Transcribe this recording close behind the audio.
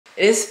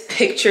It is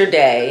picture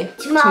day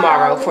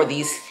tomorrow for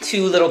these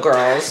two little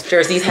girls.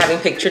 Jersey's having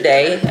picture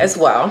day as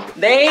well.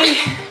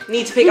 They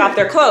need to pick out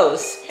their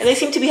clothes and they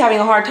seem to be having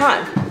a hard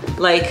time.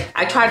 Like,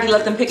 I tried to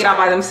let them pick it out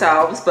by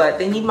themselves, but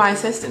they need my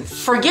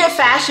assistance. Forget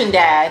fashion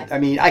dad. I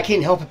mean, I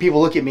can't help if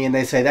people look at me and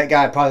they say, that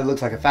guy probably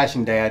looks like a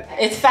fashion dad.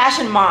 It's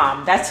fashion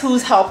mom. That's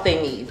whose help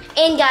they need.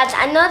 And guys,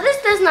 I know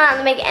this does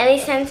not make any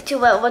sense to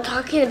what we're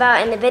talking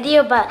about in the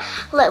video, but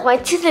look, my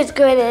tooth is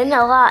growing in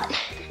a lot.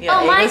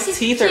 Yeah, Ava's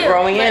teeth are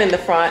growing in the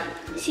front.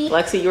 See?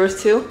 Lexi,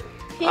 yours too?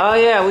 Oh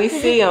yeah, we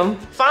see them.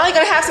 Finally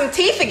gonna have some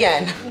teeth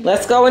again.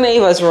 Let's go in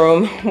Ava's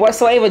room.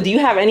 So Ava, do you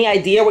have any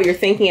idea what you're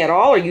thinking at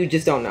all, or you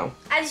just don't know?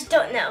 I just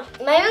don't know.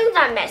 My room's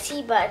not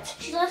messy, but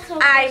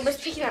I was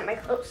picking up my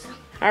clothes.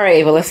 All right,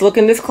 Ava, let's look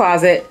in this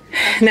closet.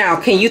 Now,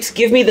 can you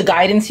give me the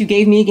guidance you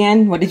gave me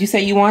again? What did you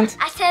say you want?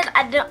 I said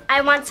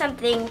I want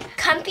something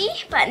comfy,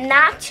 but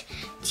not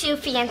too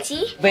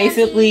fancy.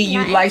 Basically,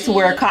 you'd like to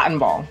wear a cotton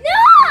ball.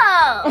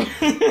 No!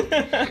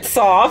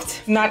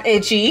 Soft, not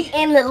itchy.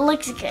 And it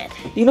looks good.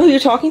 You know who you're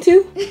talking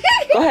to?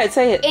 Go ahead,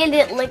 say it. And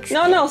it looks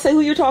good. No, say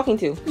who you're talking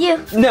to.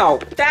 You. No,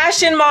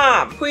 fashion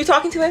mom. Who are you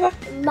talking to, Ava?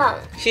 Mom.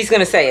 She's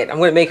gonna say it. I'm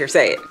gonna make her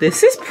say it.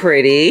 This is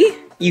pretty.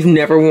 You've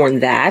never worn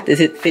that. Does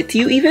it fit to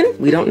you even?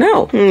 We don't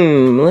know.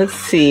 Let's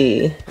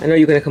see. I know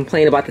you're gonna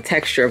complain about the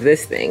texture of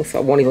this thing, so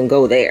I won't even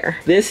go there.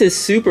 This is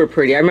super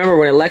pretty. I remember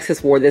when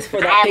Alexis wore this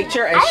for that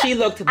picture and she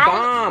looked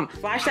bomb.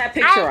 Flash that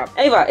picture up.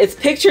 Ava, it's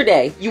picture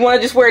day. You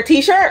wanna just wear a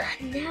t-shirt?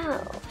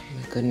 No. Oh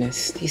my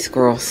goodness, these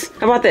girls.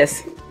 How about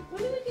this?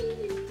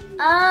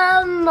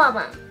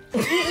 Mama.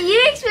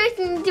 You expect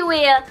me to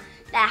wear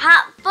the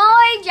hot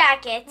boy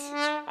jacket?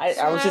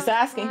 I was just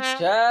asking.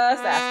 Just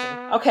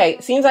asking. Okay,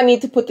 seems I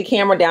need to put the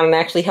camera down and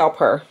actually help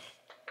her.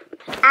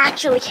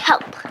 Actually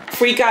help.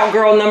 Freak out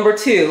girl number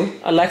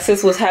 2.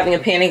 Alexis was having a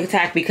panic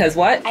attack because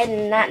what? I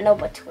did not know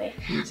what to wear.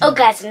 Oh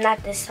guys, I'm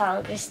not this tall.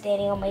 I'm just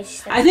standing on my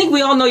stomach. I think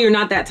we all know you're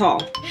not that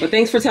tall, but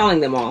thanks for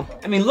telling them all.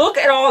 I mean, look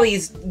at all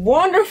these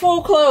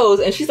wonderful clothes,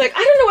 and she's like,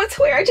 I don't know what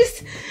to wear. I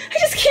just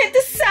can't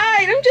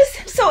decide. I'm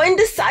just so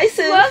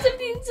indecisive. Lots of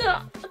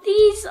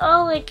these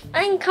are like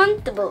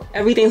uncomfortable.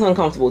 Everything's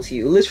uncomfortable to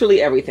you.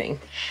 Literally everything.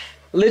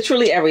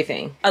 Literally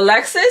everything.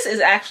 Alexis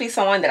is actually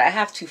someone that I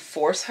have to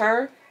force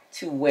her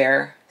to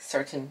wear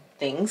certain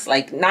things,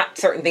 like not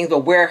certain things, but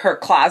wear her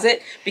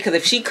closet, because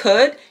if she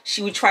could,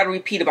 she would try to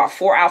repeat about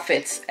 4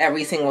 outfits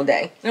every single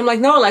day. And I'm like,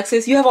 no,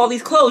 Alexis, you have all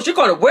these clothes. You're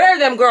gonna wear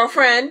them,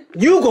 girlfriend.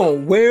 You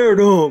gonna wear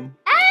them.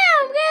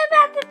 I'm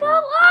about to pull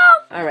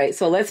off. All right,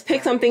 so let's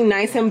pick something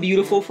nice and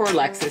beautiful for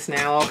Alexis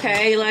now,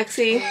 okay,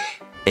 Lexi?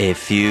 A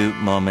few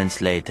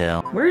moments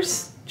later.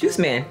 Where's Juice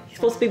Man? He's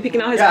supposed to be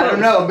picking out his Yeah, clothes. I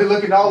don't know. I've been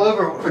looking all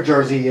over for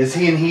Jersey. Is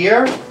he in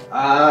here?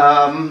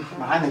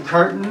 Behind the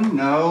curtain?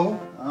 No.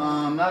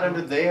 Not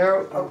under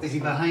there. Oh, is he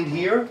behind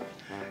here?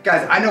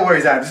 Guys, I know where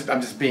he's at.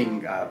 I'm just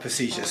being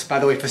facetious. By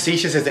the way,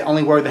 facetious is the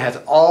only word that has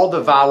all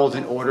the vowels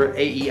in order.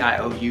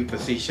 A-E-I-O-U,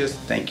 facetious.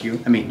 Thank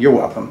you. I mean, you're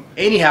welcome.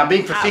 Anyhow,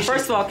 being facetious.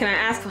 First of all, can I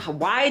ask,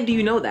 why do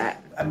you know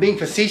that? I'm being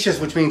facetious,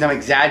 which means I'm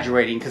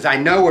exaggerating, because I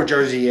know where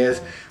Jersey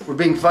is. We're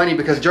being funny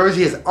because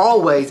Jersey is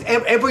always,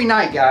 every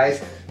night,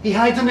 guys, he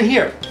hides under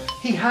here.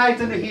 He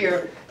hides under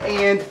here,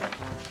 and...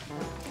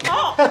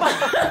 Oh!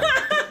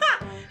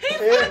 He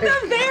put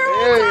them there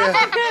on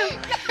top of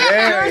him.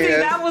 Jersey,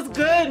 that was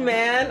good,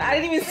 man. I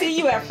didn't even see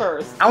you at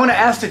first. I want to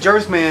ask the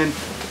Jersey man,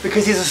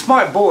 because he's a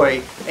smart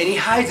boy, and he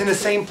hides in the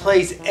same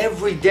place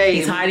every day.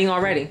 He's hiding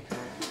already.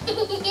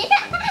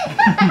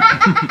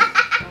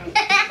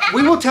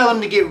 We will tell him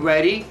to get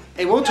ready,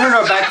 and we'll turn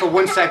our back for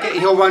 1 second,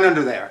 and he'll run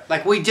under there.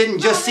 Like we didn't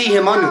just see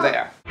him under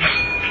there.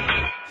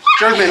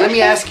 Jersey man, let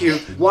me ask you,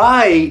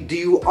 why do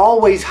you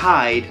always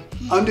hide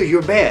under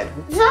your bed?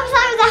 Sometimes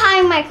I hide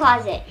in my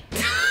closet.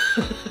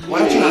 Why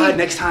don't you hide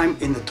next time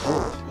in the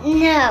toilet?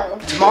 No.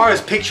 Tomorrow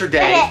is picture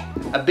day,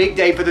 a big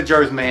day for the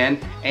Jersey man,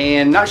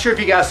 and not sure if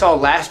you guys saw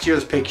last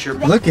year's picture.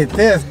 Look at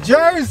this,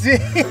 Jersey!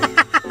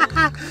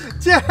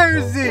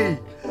 Jersey!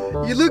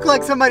 You look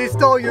like somebody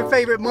stole your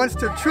favorite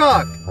monster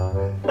truck.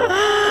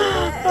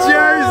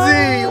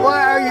 Jersey,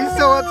 why are you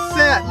so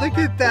upset? Look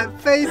at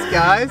that face,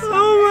 guys.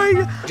 Oh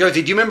my God.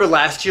 Jersey, do you remember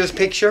last year's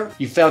picture?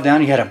 You fell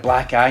down, you had a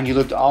black eye, and you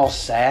looked all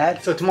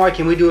sad. So tomorrow,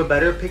 can we do a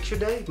better picture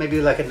day?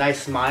 Maybe like a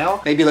nice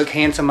smile? Maybe look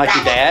handsome like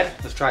your dad?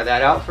 Let's try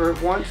that out for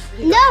once.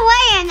 No way,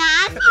 you're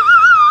not.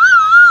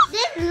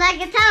 This is like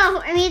a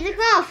tunnel. I mean, it's a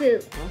crawl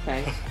food.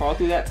 Okay, crawl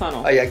through that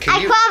tunnel. Oh yeah, I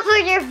crawl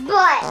through your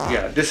butt.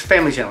 Yeah, this is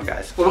Family Channel,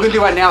 guys. What we're gonna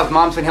do right now is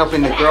Mom's been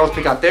helping the girls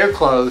pick out their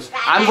clothes.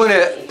 I'm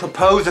gonna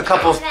propose a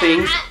couple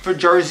things for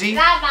Jersey.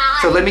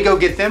 So let me go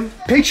get them.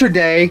 Picture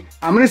day.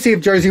 I'm gonna see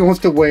if Jersey wants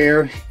to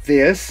wear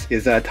this,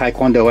 his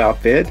Taekwondo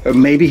outfit. Or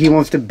maybe he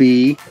wants to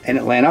be an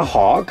Atlanta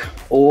Hawk.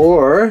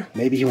 Or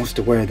maybe he wants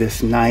to wear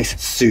this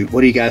nice suit.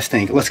 What do you guys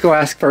think? Let's go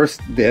ask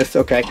first this,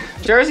 okay?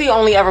 Jersey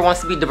only ever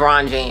wants to be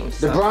LeBron James.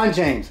 So. LeBron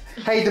James.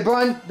 Hey,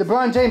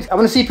 LeBron James, I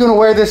want to see if you want to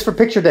wear this for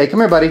picture day.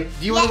 Come here, buddy.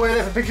 Do you want to wear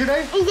that for picture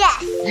day?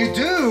 Yes. You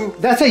do?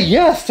 That's a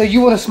yes. So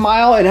you want to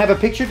smile and have a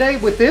picture day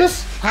with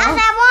this? Huh? And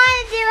I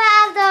wanted to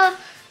have the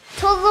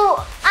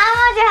total I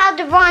want to have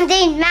LeBron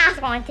James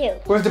mask on too.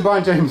 Where's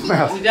LeBron James'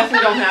 mask? We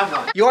definitely don't have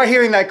one. You are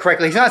hearing that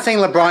correctly. He's not saying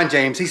LeBron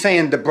James. He's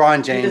saying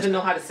LeBron James. He doesn't know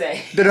how to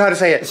say. Don't know how to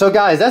say it. So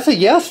guys, that's a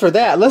yes for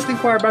that. Let's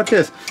inquire about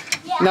this.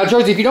 Yeah. Now,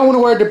 Josie, if you don't want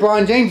to wear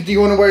LeBron James, do you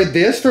want to wear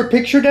this for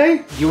picture day?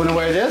 Do you want to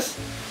wear this?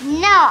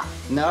 No.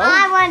 No?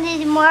 I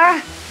wanted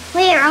more.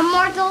 Wait, I'm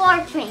more the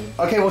large thing.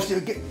 Okay, well,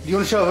 do you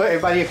want to show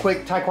everybody a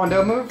quick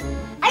Taekwondo move?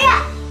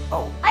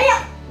 Oh.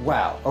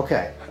 Wow,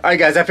 okay. All right,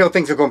 guys, I feel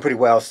things are going pretty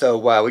well.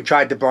 So we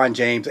tried LeBron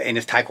James and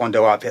his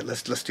Taekwondo outfit.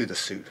 Let's do the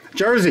suit.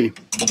 Jersey.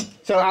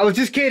 So I was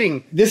just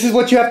kidding. This is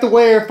what you have to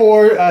wear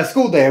for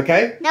school day,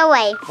 okay? No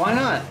way. Why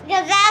not?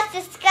 Because that's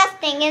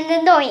disgusting and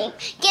annoying.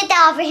 Get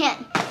that over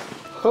him.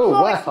 Oh,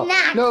 wow.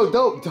 No,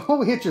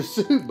 don't hit your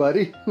suit,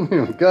 buddy. Oh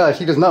my gosh,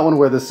 he does not want to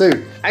wear the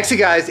suit. Actually,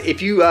 guys, if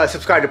you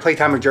subscribe to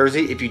Playtime with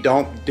Jersey, if you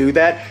don't do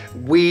that,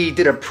 we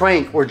did a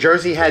prank where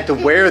Jersey had to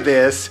wear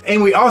this,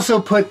 and we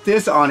also put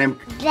this on him.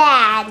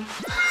 Dad.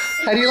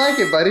 How do you like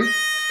it, buddy?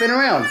 Spin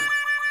around.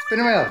 Spin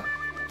around.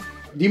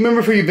 Do you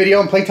remember for your video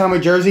on Playtime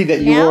with Jersey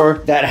that you wore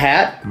that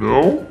hat?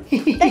 No.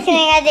 That's the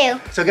thing I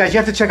do. So guys, you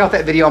have to check out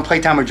that video on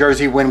Playtime with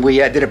Jersey when we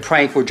did a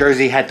prank where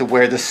Jersey had to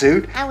wear the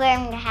suit. I'm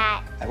wearing the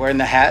hat. Wearing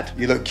the hat?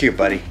 You look cute,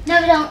 buddy.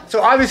 No, don't.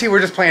 So obviously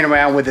we're just playing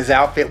around with his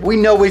outfit. We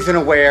know what he's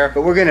gonna wear,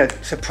 but we're gonna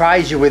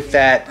surprise you with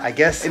that, I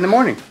guess, in the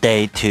morning.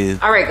 Day 2.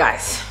 All right,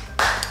 guys.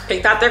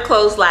 Picked out their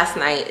clothes last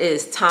night. It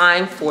is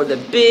time for the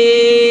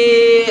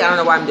big, I don't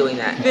know why I'm doing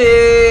that,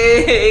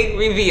 big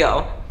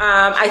reveal.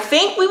 I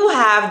think we will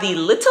have the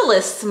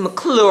littlest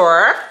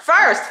McClure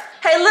first.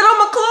 Hey,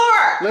 little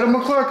McClure! Little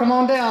McClure, come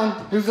on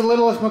down. Who's the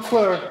littlest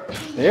McClure?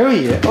 There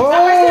he is.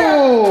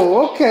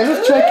 Oh, okay,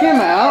 let's check him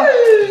out.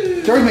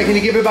 Jersey, can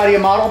you give everybody a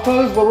model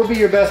pose? What would be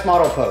your best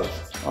model pose?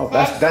 Oh,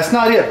 that's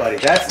not it, buddy.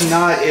 That's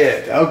not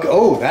it. Okay.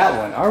 Oh, that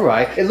one. All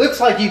right. It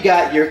looks like you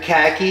got your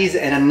khakis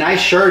and a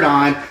nice shirt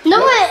on. No,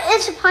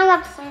 it's a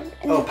pineapple.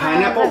 Oh,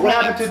 pineapple? What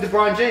happened to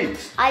LeBron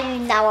James? I do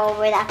not want to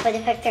wear that for the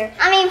picture.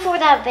 I mean, for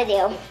that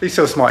video. He's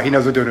so smart. He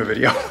knows we're doing a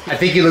video. I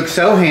think you look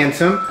so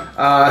handsome.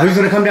 Who's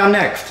going to come down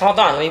next? Hold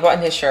on, let me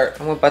button his shirt.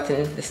 I'm gonna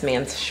button this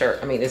man's shirt.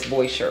 I mean, this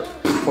boy's shirt.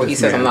 Before he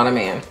says I'm not a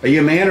man. Are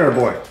you a man or a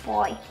boy?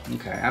 Boy.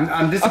 Okay,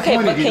 I'm disappointed.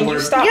 Okay, but can you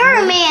stop? You're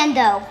a man,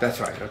 though.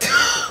 That's right. Okay.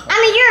 I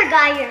mean, you're a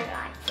guy. You're a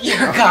guy.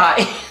 You're a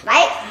guy.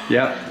 Right?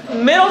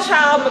 Yep. Middle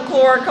child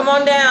McClure, come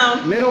on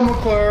down. Middle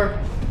McClure.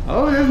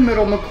 Oh, there's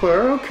Middle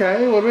McClure.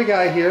 Okay, what do we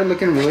got here?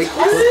 Looking really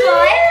cool.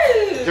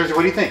 Jersey,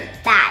 what do you think?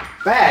 Bad.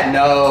 Bad?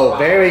 No,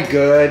 very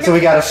good. So we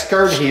got a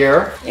skirt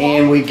here,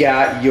 and we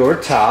got your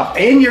top,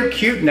 and your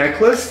cute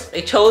necklace.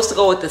 They chose to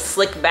go with the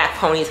slick back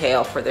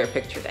ponytail for their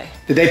picture day.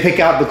 Did they pick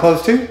out the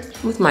clothes too?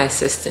 With my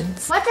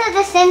assistants. What does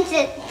the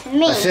sentence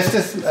mean?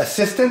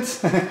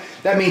 Assistance?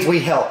 That means we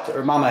helped,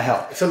 or Mama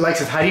helped. So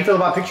Alexis, how do you feel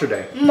about picture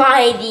day?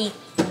 Mighty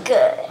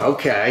good.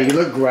 Okay, you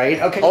look great.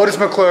 Okay, oldest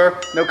McClure,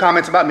 no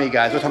comments about me,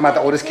 guys. We're talking about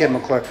the oldest kid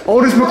McClure.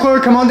 Oldest McClure,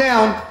 come on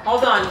down.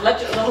 Hold on,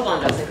 hold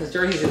on, Justin, because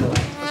Jersey's in the way.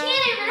 You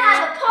can't even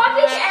have a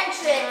poppy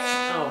entrance.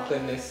 Oh,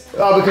 goodness.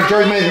 Oh, because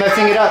Jersey is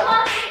messing it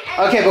up.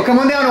 Okay, well, come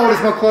on down,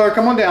 oldest McClure.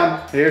 Come on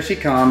down. Here she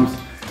comes.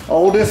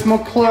 Oldest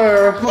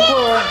McClure.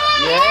 McClure.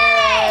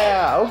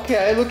 Yeah,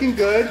 okay, looking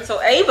good.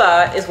 So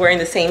Ava is wearing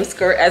the same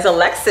skirt as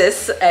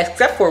Alexis,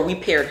 except for we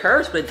paired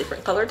hers with a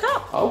different color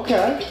top.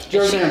 Okay.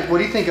 Jersey, what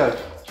do you think of?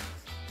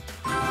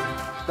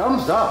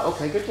 Thumbs up.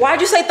 Okay, good. Why'd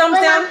you say thumbs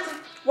down?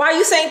 Why are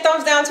you saying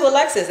thumbs down to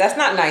Alexis? That's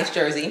not nice,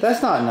 Jersey.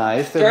 That's not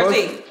nice.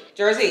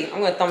 Jersey,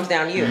 I'm gonna thumbs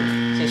down you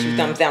since you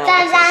thumbs down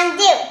Thumbs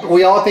Alexis. down you.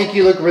 We all think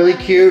you look really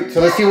cute.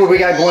 So let's see what we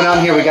got going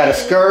on here. We got a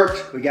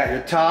skirt. We got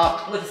your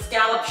top. With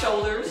scallop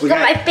shoulders. We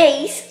Got my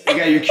face. We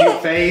got your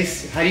cute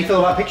face. How do you feel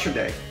about picture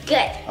day?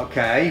 Good.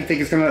 Okay, you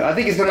think it's gonna? I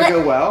think it's gonna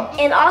go well.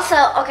 And also,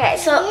 okay,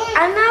 so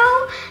I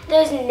know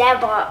there's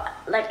never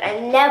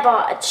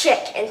a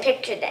trick in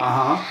picture day.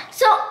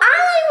 So I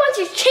want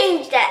to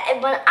change that,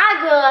 and when I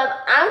grow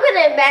up, I'm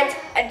gonna invent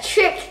a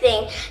trick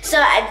thing. So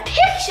at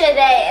picture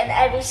day in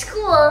every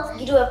school,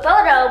 you do a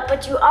photo,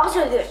 but you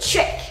also do a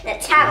trick, a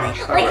talent,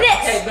 like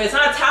this. Okay, but it's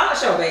not a talent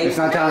show, baby. It's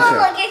not a talent show.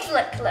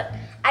 Look.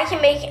 I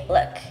can make it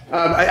look.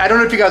 I don't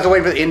know if you guys are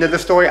waiting for the end of the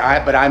story,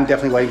 but I'm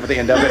definitely waiting for the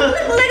end of it.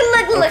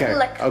 Look.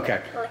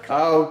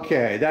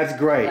 Okay, that's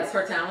great. That's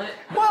her talent.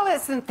 Well,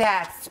 isn't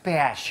that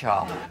special?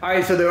 All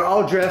right, so they're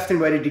all dressed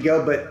and ready to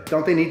go, but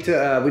don't they need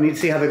to, we need to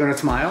see how they're gonna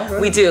smile? Right?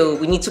 We do.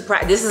 We need to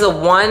practice. This is a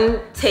one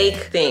take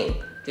thing.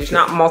 There's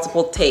not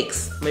multiple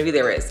takes. Maybe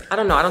there is. I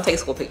don't know. I don't take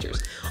school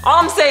pictures. All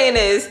I'm saying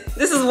is,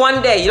 this is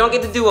one day. You don't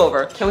get to do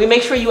over. Can we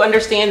make sure you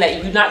understand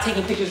that you're not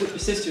taking pictures with your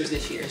sisters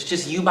this year? It's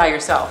just you by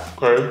yourself.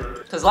 Okay.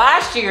 Because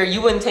last year,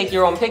 you wouldn't take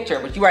your own picture,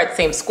 but you were at the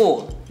same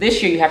school.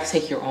 This year, you have to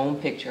take your own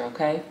picture,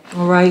 okay?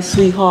 All right,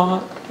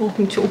 sweetheart. Oh,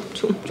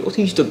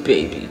 he's the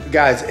baby.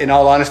 Guys, in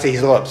all honesty, he's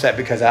a little upset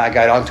because I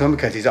got onto him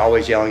because he's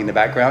always yelling in the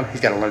background.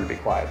 He's got to learn to be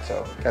quiet,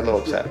 so got a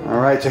little upset.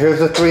 All right, so here's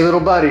the three little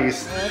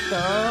buddies.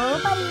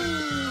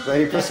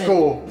 Ready for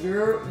school.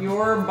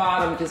 Your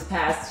bottom just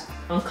passed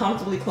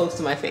uncomfortably close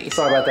to my face.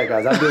 Sorry about that,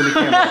 guys. I'm doing the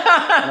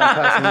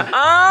camera.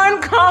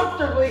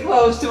 Uncomfortably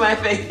close to my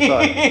face.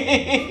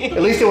 Sorry.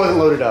 At least it wasn't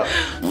loaded up.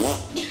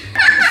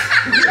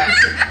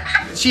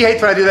 She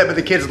hates when I do that, but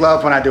the kids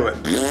love when I do it.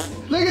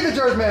 Look at the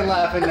Jersey man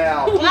laughing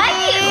now. Why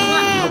do you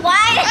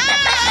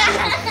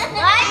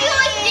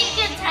like stick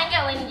your tongue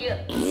out when you?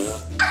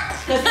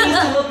 Because it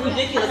needs to look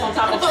ridiculous on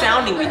top of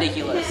sounding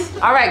ridiculous.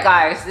 All right,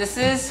 guys, this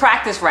is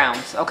practice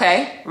rounds,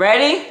 okay?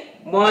 Ready?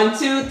 1,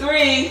 2,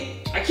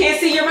 3. I can't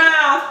see your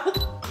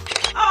mouth.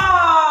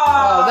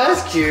 Oh,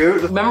 that's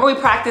cute. Remember we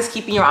practiced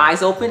keeping your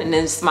eyes open and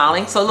then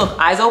smiling? So look,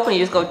 eyes open, you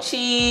just go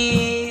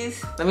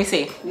cheese. Let me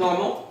see.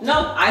 Normal. No,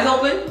 eyes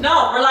open.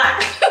 No,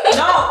 relax.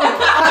 No.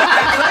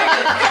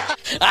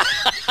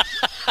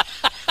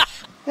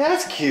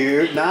 That's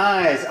cute.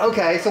 Nice.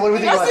 Okay, so what do we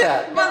think about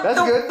that? That's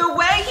good. The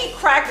way he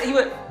cracked it, he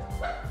went.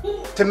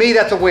 To me,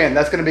 that's a win.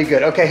 That's gonna be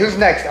good. Okay, who's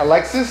next?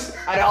 Alexis?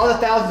 Out of all the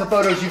thousands of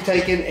photos you've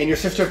taken and your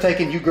sister have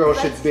taken, you girls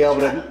should be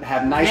able to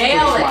have nice big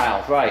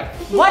smiles. Right.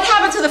 What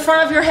happened to the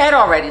front of your head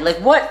already? Like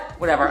what?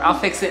 Whatever, I'll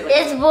fix it.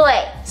 This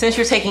boy. Since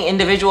you're taking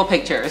individual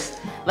pictures,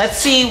 let's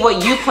see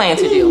what you plan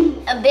to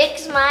do. A big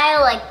smile,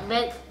 like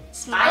big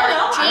smile, I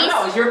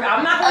don't know.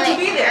 I'm not going to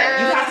be there.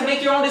 You have to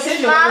make your own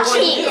decision what you're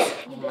going to do.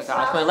 Oh my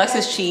gosh, when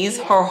Alexis cheese,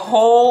 her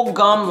whole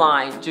gum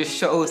line just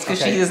shows because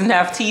she doesn't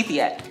have teeth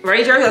yet.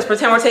 Ready, Jersey? Let's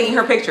pretend we're taking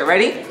her picture.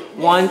 Ready?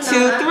 1, 2, 3.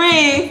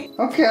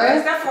 Okay.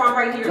 Where's that form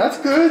right here? That's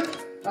good.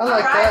 I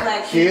like that.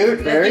 Alexis. Cute,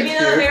 very cute. Give me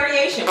another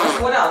variation.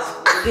 What else?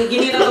 Give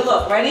me another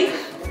look. Ready?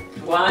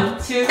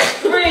 1, 2,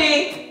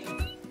 3.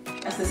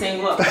 That's the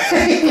same look. But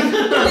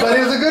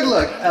it was a good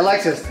look.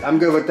 Alexis, I'm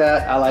good with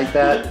that. I like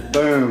that.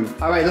 Boom.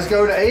 All right, let's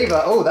go to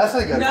Ava. Oh, that's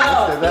a good one.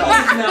 No,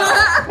 please, no.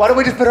 Why don't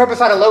we just put her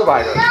beside a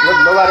lowrider?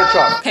 Lowrider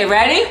truck. Okay,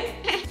 ready?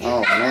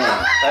 Oh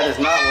man, that is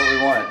not what we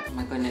want. Oh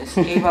my goodness,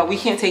 Ava, we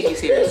can't take you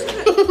seriously.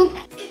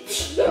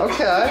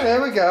 Okay,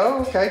 there we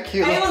go. Okay,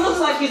 cute. Ava looks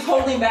like he's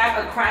holding back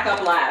a crack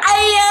up laugh.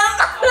 I am.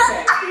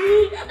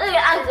 Okay,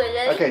 I'm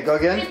good. Okay, go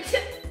again.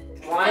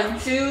 1,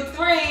 2,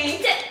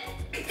 3.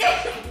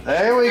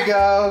 There we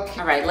go.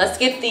 All right, let's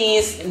get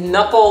these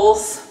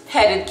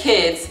knuckles-headed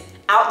kids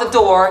out the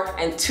door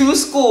and to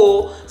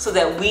school so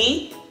that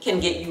we can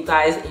get you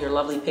guys in your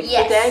lovely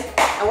picture day.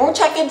 And we'll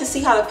check in to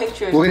see how the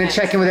pictures. We're gonna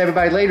check in with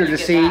everybody later to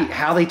see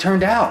how they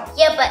turned out.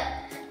 Yeah, but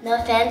no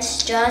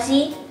offense,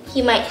 Jersey,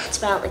 he might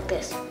smile like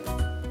this.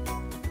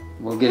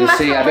 We'll get to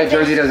see. I bet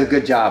Jersey does a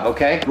good job,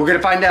 okay? We're gonna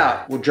find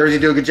out. Will Jersey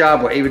do a good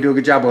job? Will Ava do a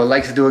good job? Will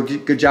Alexis do a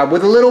good job? Will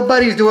the little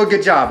buddies do a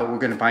good job? But we're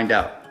gonna find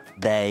out.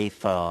 Day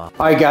 4. All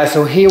right, guys,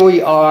 so here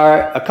we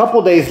are a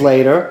couple days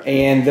later,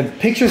 and the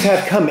pictures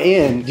have come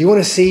in. Do you want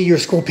to see your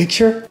school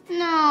picture?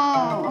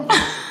 No.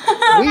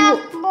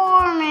 That's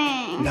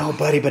boring. No,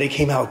 buddy, but it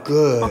came out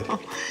good.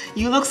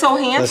 You look so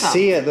handsome. Let's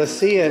see it, let's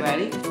see it.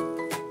 Ready? Look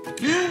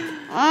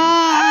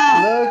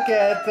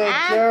at the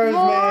Jersey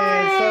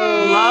man,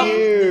 so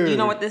cute. Do you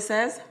know what this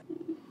says?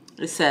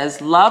 It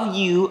says, love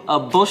you a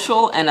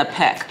bushel and a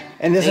peck.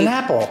 And there's an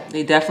apple.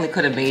 They definitely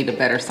could have made a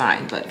better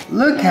sign, but.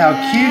 Look how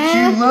cute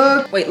you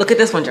look. Wait, look at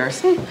this one,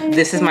 Jersey.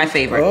 This is my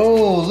favorite.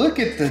 Oh, look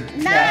at the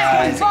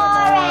guys. Come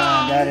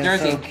on, that is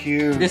Jersey, so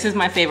cute. This is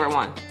my favorite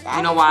one.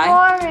 You know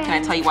why? Can I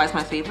tell you why it's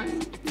my favorite?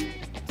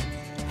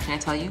 Can I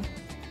tell you?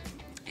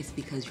 It's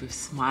because you're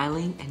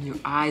smiling and your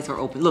eyes are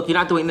open. Look, you're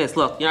not doing this.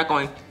 Look, you're not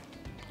going.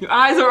 Your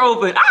eyes are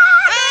open. Ah!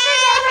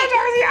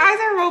 Jersey, your eyes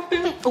are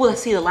open. Oh,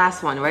 let's see the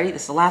last one. Ready?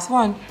 This is the last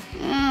one.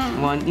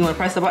 You want to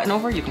press the button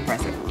over? You can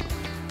press it.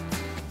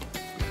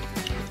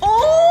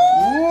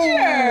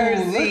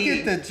 Jersey. Look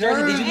at the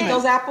Jersey. Did you eat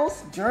those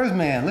apples? Jersey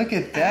man, look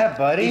at that,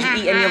 buddy. Did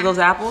you eat any of those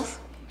apples?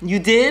 You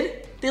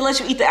did? They let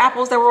you eat the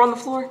apples that were on the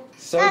floor?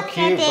 So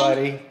cute,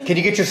 buddy. Can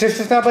you get your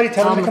sisters now, buddy?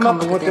 Tell them to come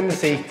up. We want them to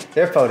see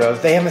their photos.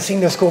 They haven't seen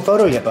their school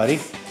photo yet, buddy.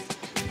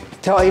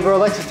 Tell Ava or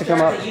Alexis to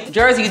come up.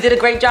 Jersey, you did a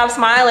great job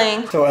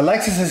smiling. So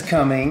Alexis is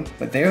coming,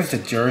 but there's the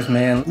Jersey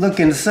man.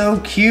 Looking so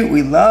cute,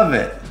 we love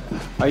it.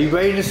 Are you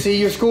ready to see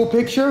your school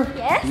picture?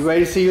 Yes. You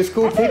ready to see your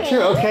school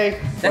picture? Okay.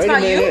 That's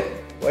not you?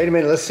 Wait a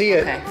minute, let's see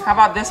it. Okay, how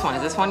about this one?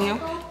 Is this one you?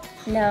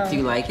 No. Do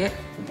you like it?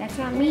 That's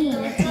not me.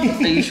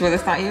 Are you sure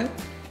that's not you?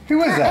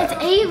 Who is that?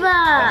 It's Ava.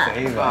 That's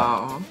Ava.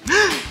 Oh.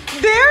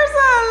 There's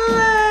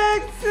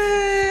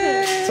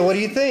Alexis. So what do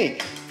you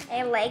think?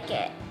 I like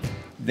it.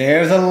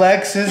 There's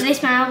Alexis. Did I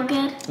smile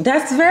good?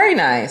 That's very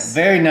nice.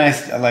 Very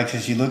nice,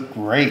 Alexis. You look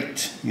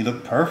great. You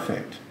look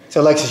perfect. So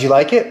Alexis, you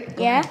like it?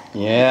 Yeah.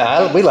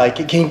 Yeah, we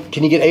like it.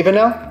 Can you get Ava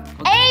now?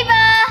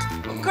 Ava!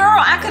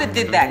 Girl, I could have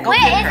did that. Go Where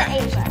get her.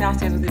 is Ava? She's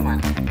downstairs with you,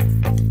 man.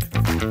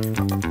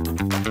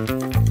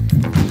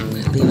 I'm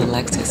gonna leave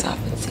Alexis up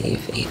and see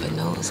if Ava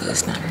knows that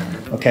it's not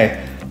her.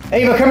 Okay.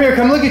 Ava, come here.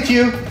 Come look at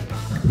you.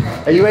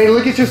 Are you ready to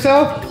look at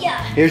yourself? Yeah.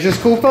 Here's your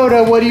school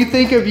photo. What do you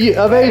think of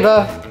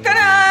Ava?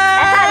 Ta-da!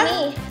 That's not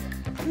me.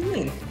 What do you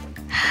mean?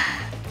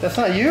 That's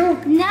not you?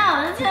 No,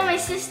 that's not my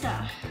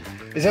sister.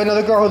 Is there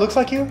another girl who looks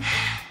like you?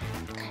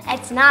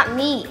 It's not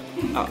me.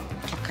 Oh,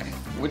 okay.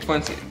 Which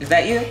one's you? Is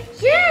that you?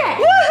 Yeah.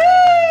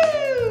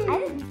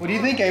 Woohoo! What do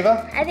you think,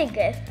 Ava? I think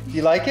good. Do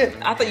you like it?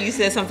 I thought you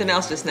said something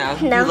else just now.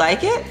 No. You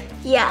like it?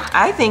 Yeah.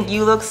 I think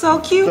you look so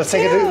cute Let's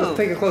too.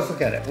 take a close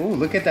look at it. Ooh,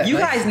 look at that. You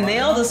nice guys smile.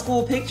 nailed the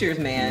school pictures,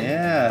 man.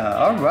 Yeah,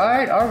 all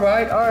right.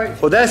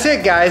 Well, that's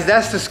it, guys.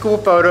 That's the school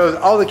photos.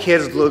 All the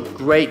kids look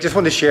great. Just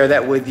wanted to share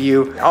that with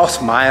you. All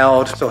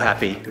smiled, so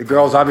happy. The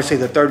girls, obviously,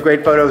 the 3rd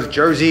grade photos,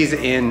 Jersey's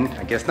in,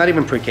 I guess, not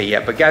even pre-K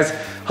yet. But guys,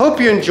 hope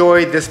you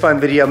enjoyed this fun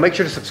video. Make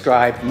sure to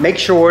subscribe. Make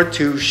sure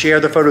to share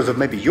the photos of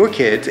maybe your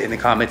kids in the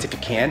comments if you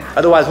can.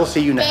 Otherwise, we'll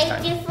see you next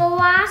time. Thank you for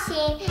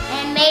watching,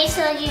 and make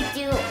sure you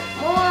do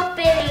more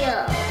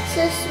videos.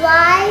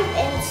 Subscribe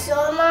and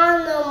turn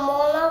on the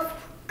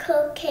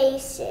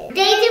notification.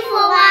 Thank you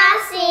for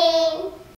watching.